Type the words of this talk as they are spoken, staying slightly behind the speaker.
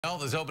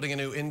Health is opening a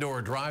new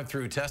indoor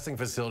drive-through testing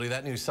facility.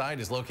 That new site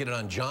is located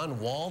on John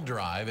Wall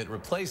Drive. It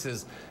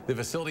replaces the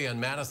facility on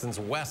Madison's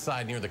west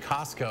side near the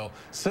Costco.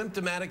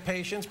 Symptomatic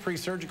patients,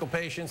 pre-surgical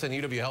patients, and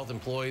UW Health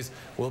employees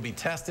will be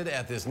tested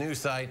at this new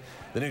site.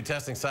 The new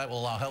testing site will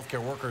allow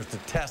healthcare workers to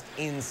test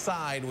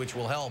inside, which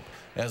will help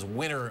as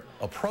winter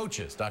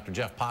approaches. Dr.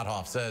 Jeff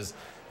Pothoff says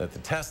that the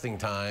testing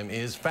time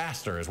is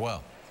faster as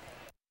well.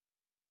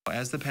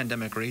 As the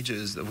pandemic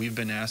rages, we've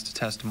been asked to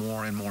test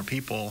more and more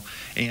people,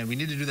 and we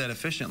need to do that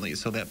efficiently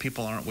so that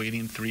people aren't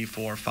waiting 3,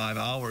 4, 5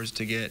 hours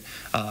to get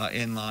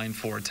in line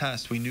for a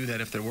test. We knew that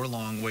if there were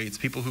long waits,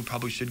 people who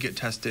probably should get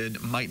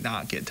tested might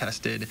not get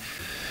tested.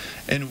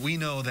 And we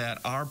know that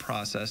our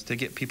process to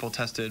get people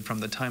tested from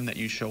the time that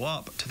you show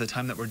up to the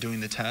time that we're doing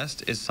the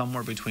test is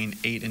somewhere between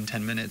 8 and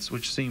 10 minutes,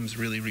 which seems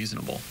really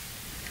reasonable.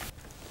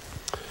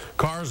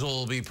 Cars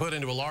will be put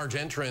into a large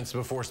entrance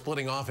before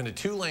splitting off into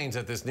 2 lanes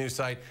at this new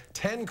site.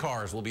 10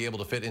 cars will be able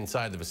to fit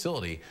inside the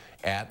facility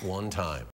at one time.